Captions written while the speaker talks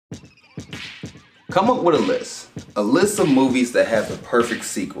Come up with a list. A list of movies that have the perfect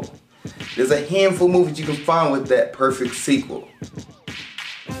sequel. There's a handful of movies you can find with that perfect sequel.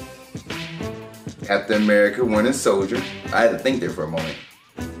 Captain America, Winter Soldier. I had to think there for a moment.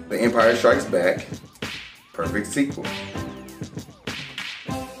 The Empire Strikes Back. Perfect sequel.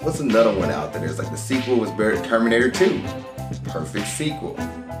 What's another one out there? There's like the sequel was better. Terminator 2. Perfect sequel.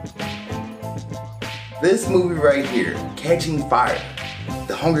 This movie right here, Catching Fire.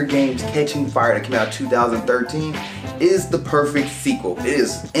 The Hunger Games Catching Fire that came out in 2013 is the perfect sequel. It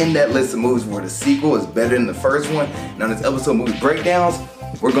is in that list of movies where the sequel is better than the first one. And on this episode of Movie Breakdowns,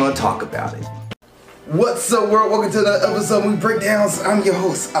 we're going to talk about it. What's up, world? Welcome to another episode of Movie Breakdowns. I'm your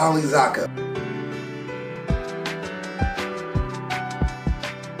host, Ali Zakka.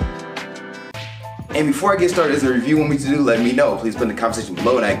 And before I get started, is there a review you want me to do, let me know. Please put in the comment section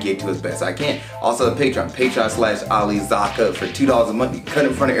below and I get to as best I can. Also the Patreon, Patreon/Ali Zakka for $2 a month. You cut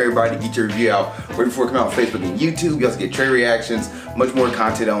in front of everybody to get your review out right before it comes out on Facebook and YouTube. You also get trailer reactions, much more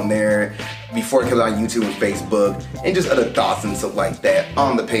content on there before it comes out on YouTube and Facebook, and just other thoughts and stuff like that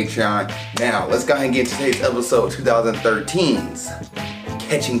on the Patreon. Now, let's go ahead and get into today's episode, 2013's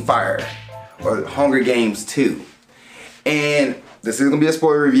Catching Fire, or Hunger Games 2. And this is going to be a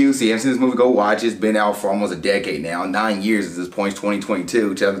spoiler review, so you haven't seen this movie, go watch it. It's been out for almost a decade now, 9 years at this point,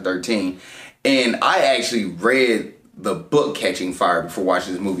 2022, 2013. And I actually read the book Catching Fire before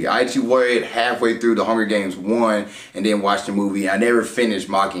watching this movie. I actually read halfway through the Hunger Games 1 and then watched the movie. I never finished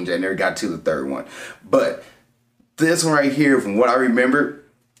Mockingjay, I never got to the third one. But this one right here, from what I remember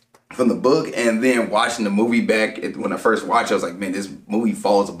from the book and then watching the movie back, when I first watched it, I was like, man, this movie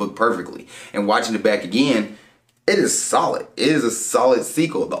follows the book perfectly. And watching it back again, it is solid. It is a solid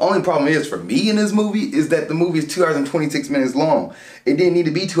sequel. The only problem is for me in this movie is that the movie is 2 hours and 26 minutes long. It didn't need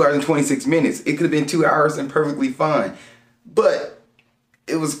to be 2 hours and 26 minutes. It could have been 2 hours and perfectly fine. But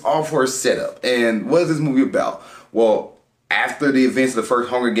it was all for a setup. And what is this movie about? Well, after the events of the first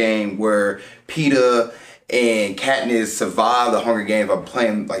Hunger Game where Peeta and Katniss survived the Hunger Games by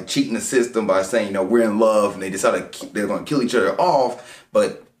playing, like, cheating the system by saying, you know, we're in love, and they decided they're going to kill each other off.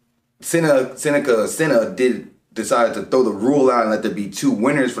 But Senna decided to throw the rule out and let there be 2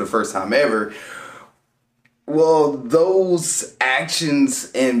 winners for the first time ever. Well, those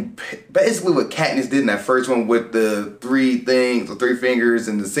actions and basically what Katniss did in that first one with the 3 things, the 3 fingers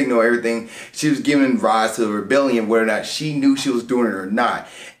and the signal, everything, she was giving rise to a rebellion, whether or not she knew she was doing it or not.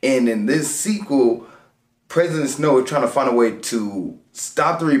 And in this sequel, President Snow is trying to find a way to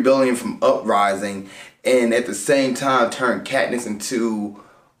stop the rebellion from uprising and at the same time turn Katniss into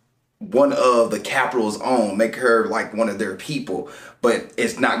one of the capital's own, make her like one of their people, but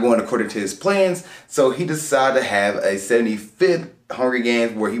it's not going according to his plans. So he decided to have a 75th Hunger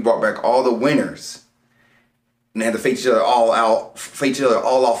Games where he brought back all the winners and had to fight each other all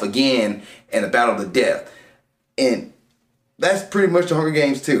off again in a battle to death. And that's pretty much the Hunger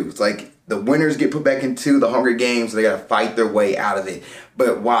Games too. It's like the winners get put back into the Hunger Games, so they gotta fight their way out of it.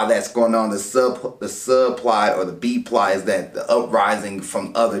 But while that's going on, the subplot or the B plot is that the uprising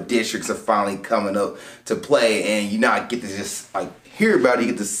from other districts are finally coming up to play, and you not get to just like hear about it,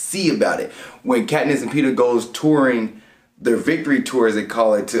 you get to see about it. When Katniss and Peeta goes touring their victory tour, as they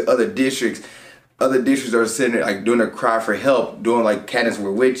call it, to other districts are sitting there like doing their cry for help, doing like Katniss,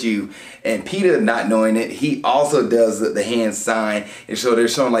 we're with you. And Peeta, not knowing it, he also does the hand sign, and so they're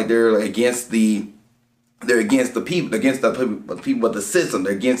showing like they're like against the people, against the people of the system,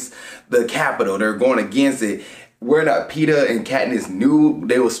 they're against the capital, they're going against it. Where not Peeta and Katniss knew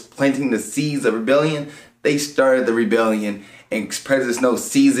they was planting the seeds of rebellion, they started the rebellion, and President Snow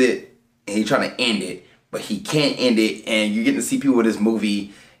sees it and he's trying to end it, but he can't end it, and you're getting to see people in this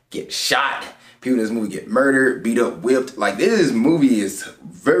movie get shot. People in this movie get murdered, beat up, whipped. Like, this movie is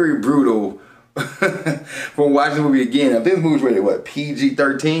very brutal. From watching the movie again, I think this movie's rated, what,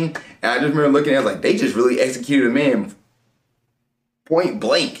 PG-13? And I just remember looking at it, like, they just really executed a man point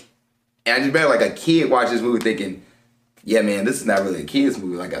blank. And I just remember, like, a kid watching this movie thinking, yeah, man, this is not really a kid's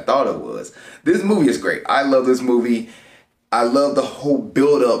movie like I thought it was. This movie is great. I love this movie. I love the whole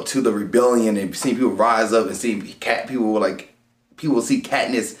build-up to the rebellion and seeing people rise up and seeing people see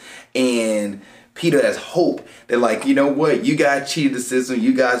Katniss and Peeta as hope. They're like, you know what? You guys cheated the system.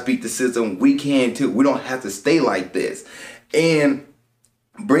 You guys beat the system. We can too. We don't have to stay like this. And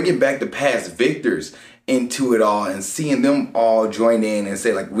bringing back the past victors into it all and seeing them all join in and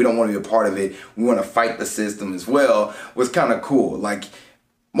say, like, we don't want to be a part of it. We want to fight the system as well was kind of cool. Like,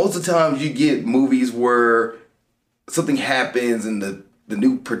 most of the times you get movies where something happens and the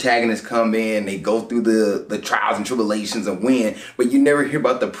new protagonists come in, they go through the trials and tribulations and win, but you never hear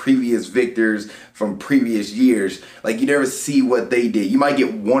about the previous victors from previous years. Like, you never see what they did. You might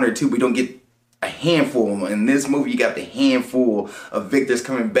get 1 or 2, but you don't get a handful. In this movie, you got the handful of victors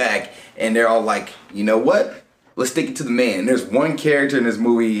coming back, and they're all like, you know what? Let's stick it to the man. And there's one character in this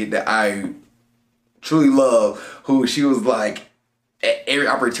movie that I truly love, who she was like, at every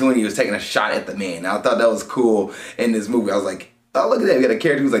opportunity was taking a shot at the man. And I thought that was cool in this movie. I was like, oh, look at that. We got a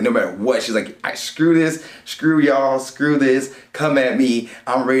character who's like, no matter what, she's like, screw this, screw y'all, screw this, come at me,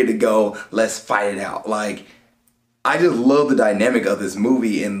 I'm ready to go, let's fight it out. Like, I just love the dynamic of this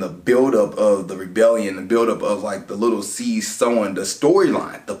movie and the buildup of the rebellion, the buildup of like the little seeds sowing, the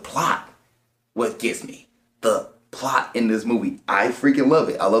storyline, the plot. What gets me? The plot in this movie. I freaking love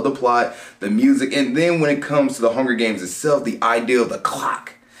it. I love the plot, the music, and then when it comes to the Hunger Games itself, the idea of the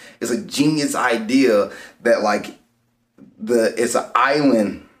clock is a genius idea that like it's an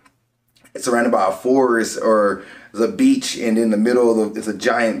island, it's surrounded by a forest or there's a beach, and in the middle of it's a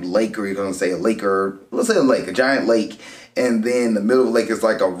giant lake, or you're gonna say a lake, or let's say a lake, a giant lake, and then the middle of the lake is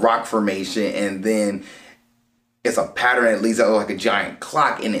like a rock formation, and then it's a pattern that leads out like a giant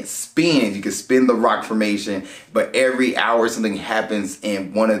clock, and it spins. You can spin the rock formation, but every hour something happens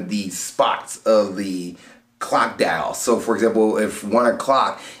in one of these spots of the clock dial. So for example, if 1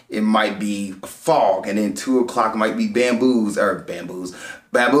 o'clock, it might be fog, and then 2 o'clock might be baboons,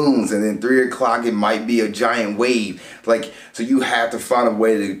 and then 3 o'clock it might be a giant wave. Like, so you have to find a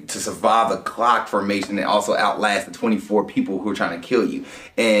way to survive the clock formation and also outlast the 24 people who are trying to kill you.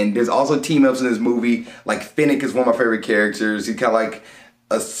 And there's also team ups in this movie. Like Finnick is one of my favorite characters. He's kind of like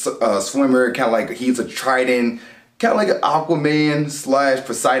a swimmer, kind of like he's a trident, kind of like an Aquaman /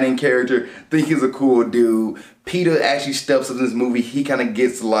 Poseidon character. I think he's a cool dude. Peter actually steps up in this movie. He kind of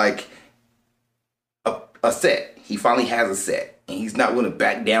gets like a set. He finally has a set, and he's not willing to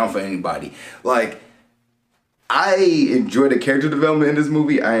back down for anybody. Like, I enjoyed the character development in this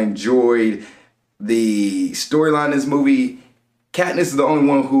movie. I enjoyed the storyline in this movie. Katniss is the only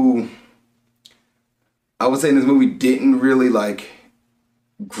one who I would say in this movie didn't really like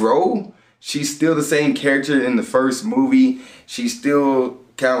grow. She's still the same character in the first movie. She's still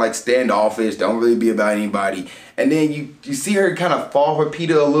kind of like standoffish, don't really be about anybody. And then you see her kind of fall for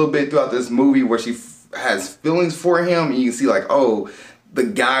Peter a little bit throughout this movie, where she has feelings for him, and you can see like, oh, the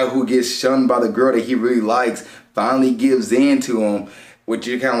guy who gets shunned by the girl that he really likes finally gives in to him, which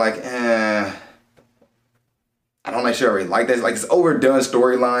you're kind of like, I don't necessarily like that. Like, it's overdone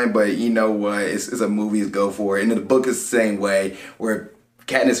storyline, but you know what? It's a movie, it's go for it. And the book is the same way, where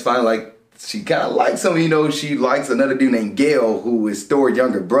Katniss finally like, she kind of likes him, you know, she likes another dude named Gale, who is Thor's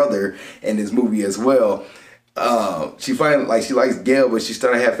younger brother in this movie as well. She finally, like, she likes Gale, but she's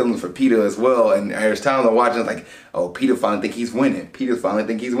starting to have feelings for Peter as well. And there's times I'm watching, like, oh, Peter finally think he's winning. Peter finally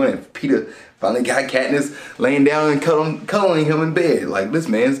think he's winning. Peter finally got Katniss laying down and cuddling him in bed. Like, this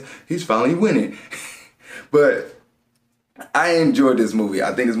man's, he's finally winning. But I enjoyed this movie.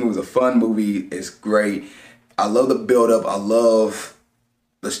 I think this movie's a fun movie. It's great. I love the build-up. I love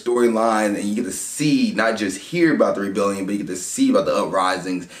the storyline, and you get to see, not just hear about the rebellion, but you get to see about the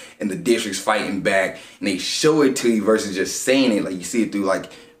uprisings and the districts fighting back, and they show it to you versus just saying it. Like, you see it through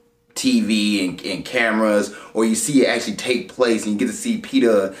like TV and cameras, or you see it actually take place, and you get to see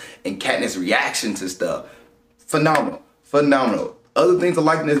Peter and Katniss' reaction to stuff. Phenomenal, phenomenal. Other things I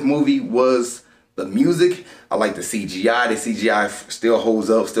liked in this movie was the music. I like the CGI. The CGI still holds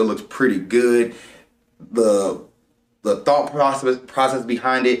up, still looks pretty good. The thought process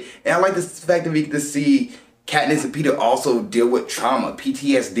behind it. And I like the fact that we get to see Katniss and Peter also deal with trauma,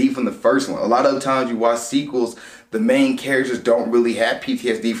 PTSD from the first one. A lot of times you watch sequels, the main characters don't really have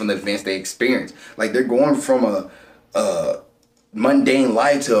PTSD from the events they experience. Like, they're going from a mundane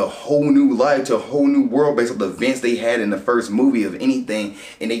life to a whole new life, to a whole new world based on the events they had in the first movie of anything.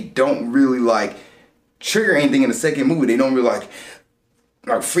 And they don't really like trigger anything in the second movie. They don't really like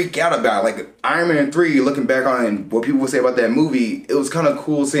freak out about it. Like Iron Man 3, looking back on it, and what people would say about that movie, it was kind of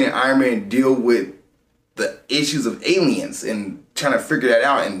cool seeing Iron Man deal with the issues of aliens and trying to figure that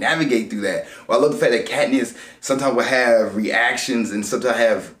out and navigate through that. Well, I love the fact that Katniss sometimes will have reactions and sometimes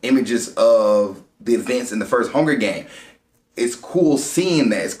have images of the events in the first Hunger Game. It's cool seeing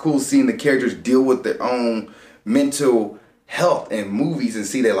that. It's cool seeing the characters deal with their own mental health in movies and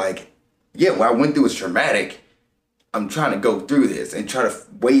see that, like, yeah, what I went through was traumatic. I'm trying to go through this and try to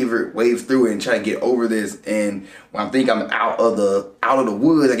wave through it and try to get over this. And when I think I'm out of the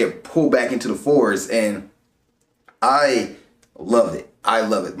woods, I get pulled back into the forest, and I love it. I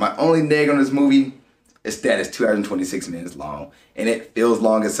love it. My only neg on this movie is that it's 2 hours and 26 minutes long, and it feels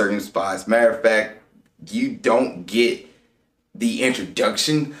long at certain spots. Matter of fact, you don't get the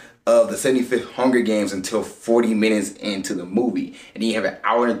introduction of the 75th Hunger Games until 40 minutes into the movie, and then you have an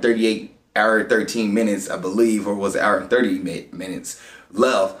hour and 13 minutes, I believe, or was it hour and 30 minutes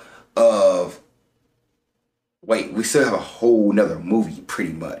left of wait, we still have a whole nother movie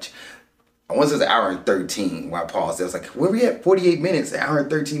pretty much. I want to say it's an hour and 13 when I paused. I was like, where we at? 48 minutes, an hour and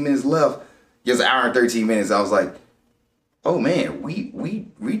 13 minutes left. Just an hour and 13 minutes. I was like, oh man,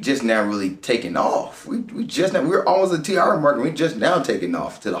 we just now really taking off. We just now, we're almost at 2 hour mark and we just now taking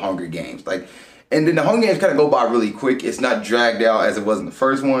off to the Hunger Games. Like, and then the Hunger Games kind of go by really quick. It's not dragged out as it was in the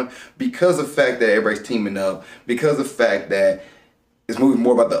first one because of the fact that everybody's teaming up, because of the fact that it's moving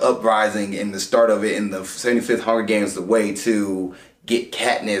more about the uprising and the start of it in the 75th Hunger Games, the way to get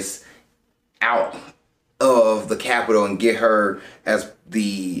Katniss out of the Capitol and get her as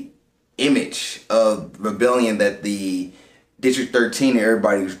the image of rebellion that the District 13 and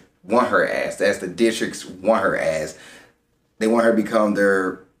everybody want her as. That's the districts want her as. They want her to become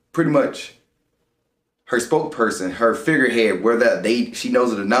their, pretty much, her spokesperson, her figurehead, whether she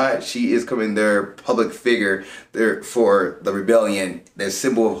knows it or not. She is coming their public figure there for the rebellion, their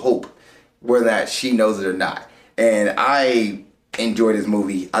symbol of hope, whether that she knows it or not. And I enjoyed this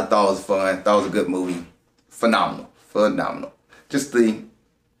movie. I thought it was fun. Thought it was a good movie. Phenomenal. Phenomenal. Just the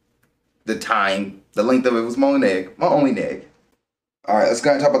time, the length of it was my only neg. Alright, let's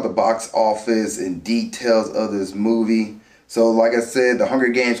go and talk about the box office and details of this movie. So like I said, the Hunger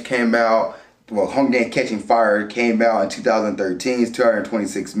Games came out, well, Hunger Games Catching Fire came out in 2013. It's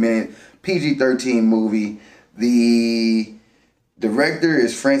 226 minutes. PG-13 movie. The director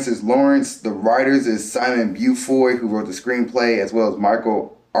is Francis Lawrence. The writers is Simon Beaufoy, who wrote the screenplay, as well as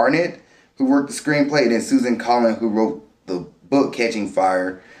Michael Arnett, who wrote the screenplay, and then Susan Collins, who wrote the book Catching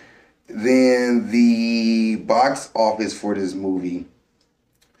Fire. Then the box office for this movie,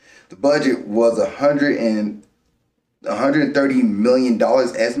 the budget was $130 million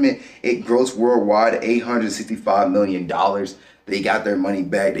estimate. It grossed worldwide $865 million. They got their money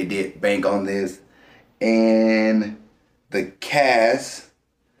back. They did bank on this. And the cast,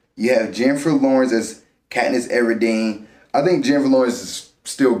 you have Jennifer Lawrence as Katniss Everdeen. I think Jennifer Lawrence is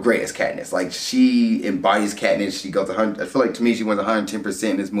still great as Katniss. Like, she embodies Katniss. She goes 100. I feel like, to me, she went 110%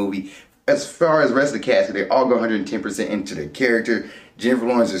 in this movie. As far as the rest of the cast, they all go 110% into their character. Jennifer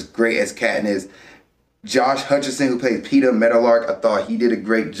Lawrence is great as Katniss. Josh Hutcherson, who plays Peter Meadowlark, I thought he did a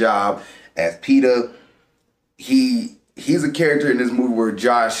great job as Peter. He's a character in this movie where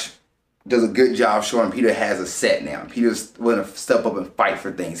Josh does a good job showing Peter has a set now. Peter's willing to step up and fight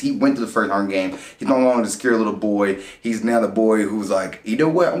for things. He went to the first Hunger Game. He's no longer the scared little boy. He's now the boy who's like, you know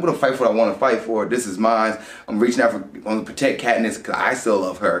what? I'm going to fight for what I want to fight for. This is mine. I'm reaching out I'm going to protect Katniss because I still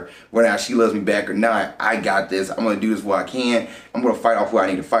love her. Whether or not she loves me back or not, I got this. I'm going to do this what I can. I'm going to fight off who I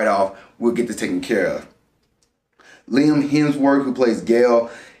need to fight off. We'll get this taken care of. Liam Hemsworth, who plays Gale,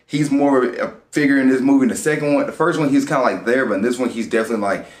 he's more of a figure in this movie. In the second one, the first one, he's kind of like there, but in this one, he's definitely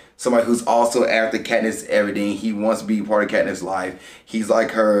like somebody who's also after Katniss Everdeen. He wants to be part of Katniss' life. He's like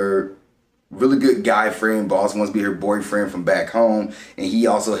her really good guy friend, but also wants to be her boyfriend from back home. And he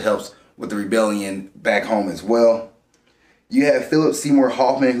also helps with the rebellion back home as well. You have Philip Seymour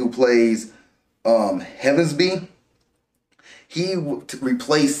Hoffman, who plays Heavensby. He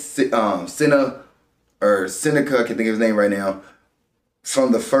replaced Seneca, I can't think of his name right now,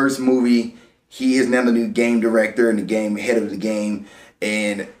 from the first movie. He is now the new game director and the game head of the game.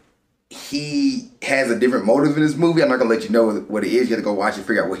 And he has a different motive in this movie. I'm not going to let you know what it is. You have to go watch it,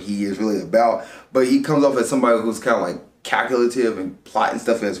 figure out what he is really about. But he comes off as somebody who's kind of like calculative and plotting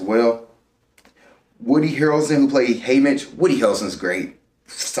stuff as well. Woody Harrelson, who played Haymitch. Woody Harrelson's great.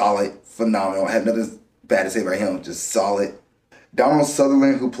 Solid. Phenomenal. I have nothing bad to say about him. Just solid. Donald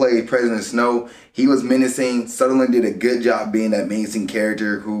Sutherland, who played President Snow, he was menacing. Sutherland did a good job being that menacing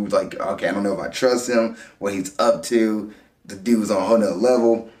character who's like, okay, I don't know if I trust him, what he's up to. The dude was on a whole nother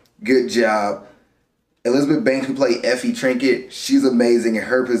level. Good job. Elizabeth Banks, who played Effie Trinket, she's amazing in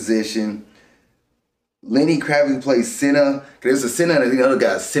her position. Lenny Kravitz, who plays Senna. There's a Senna and the other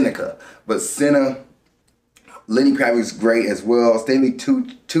guy is Seneca. But Senna, Lenny Kravitz is great as well. Stanley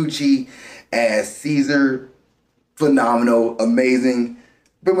Tucci as Caesar. Phenomenal, amazing.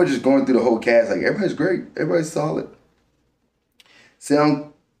 Pretty much just going through the whole cast. Like, everybody's great. Everybody's solid.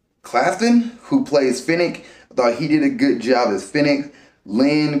 Sam Claflin, who plays Finnick. I thought he did a good job as Finnick.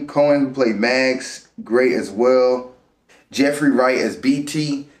 Lynn Cohen, who played Max, great as well. Jeffrey Wright as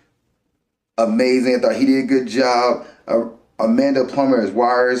BT, amazing. I thought he did a good job. Amanda Plummer as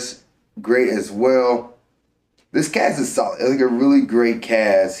Wires, great as well. This cast is solid. It's like a really great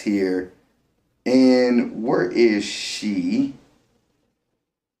cast here. And where is she?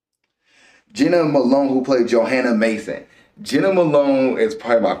 Jenna Malone, who played Johanna Mason. Jenna Malone is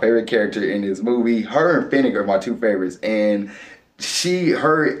probably my favorite character in this movie. Her and Finnick are my two favorites. And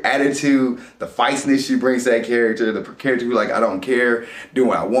her attitude, the feistiness she brings to that character, the character who like, I don't care, do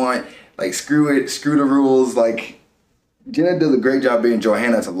what I want. Like screw it, screw the rules. Like Jenna does a great job being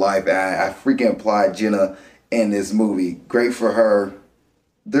Johanna to life. And I freaking applaud Jenna in this movie. Great for her.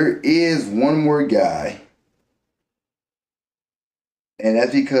 There is one more guy. And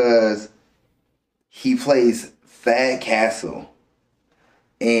that's because he plays Thad Castle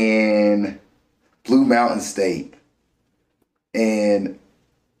in Blue Mountain State. And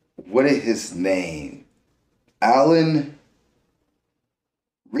what is his name? Alan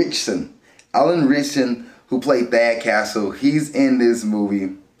Richson. Alan Richson, who played Thad Castle. He's in this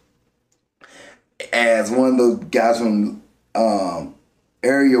movie as one of those guys from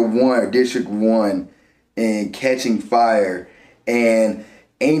Area 1 or District 1 in Catching Fire. And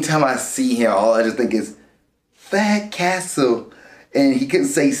anytime I see him, all I just think is Thad Castle. And he couldn't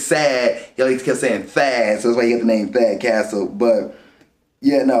say sad. He always kept saying Thad, so that's why he got the name Thad Castle. But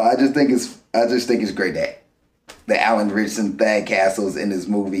yeah, no, I just think it's great that Alan Richardson, Thad Castle's in this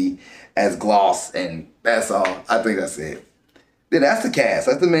movie as Gloss, and that's all. I think that's it. Yeah, that's the cast.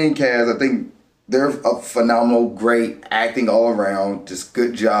 That's the main cast. I think they're a phenomenal, great acting all around. Just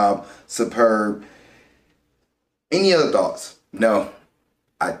good job, superb. Any other thoughts? No.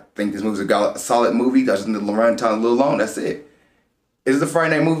 I think this movie's a solid movie. I just think the runtime a little long. That's it. Is it a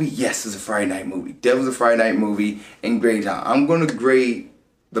Friday night movie? Yes, it's a Friday night movie. Definitely a Friday night movie and great time. I'm going to grade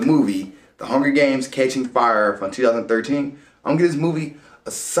the movie, The Hunger Games Catching Fire from 2013. I'm going to give this movie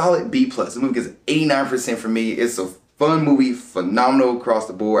a solid B+. This movie gets 89% for me. It's a fun movie, phenomenal across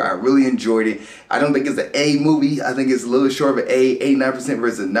the board. I really enjoyed it. I don't think it's an A movie. I think it's a little short of an A, 89%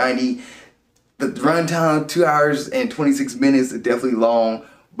 versus 90. The runtime, 2 hours and 26 minutes, is definitely long,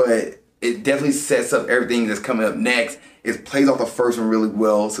 but it definitely sets up everything that's coming up next. It plays off the first one really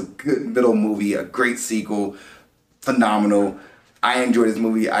well. It's a good middle movie, a great sequel, phenomenal. I enjoy this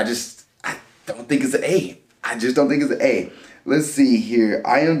movie. I don't think it's an A. I just don't think it's an A. Let's see here.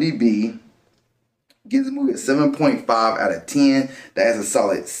 IMDb gives the movie a 7.5 out of 10. That is a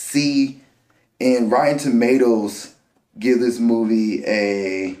solid C. And Rotten Tomatoes give this movie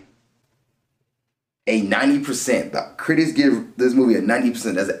a 90%. The critics give this movie a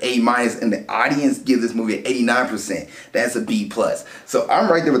 90%. That's an A-, and the audience give this movie an 89%. That's a B+. So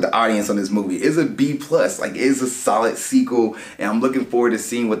I'm right there with the audience on this movie. It's a B+. Like, it's a solid sequel, and I'm looking forward to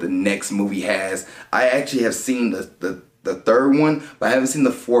seeing what the next movie has. I actually have seen the third one, but I haven't seen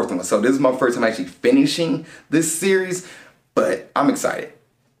the fourth one. So this is my first time actually finishing this series, but I'm excited.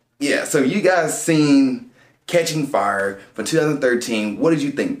 Yeah, so you guys seen Catching Fire from 2013. What did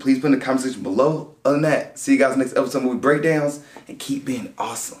you think? Please put in the comment section below. Other than that, see you guys next episode of Movie Breakdowns, and keep being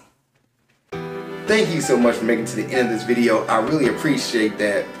awesome. Thank you so much for making it to the end of this video. I really appreciate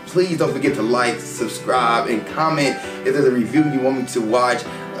that. Please don't forget to like, subscribe, and comment. If there's a review you want me to watch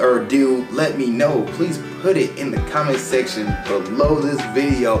or do, let me know. Please put it in the comment section below this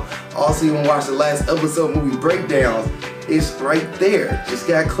video. Also, you want to watch the last episode of Movie Breakdowns, it's right there. Just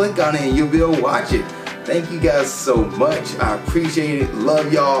gotta click on it and you'll be able to watch it. Thank you guys so much. I appreciate it.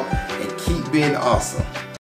 Love y'all, and keep being awesome.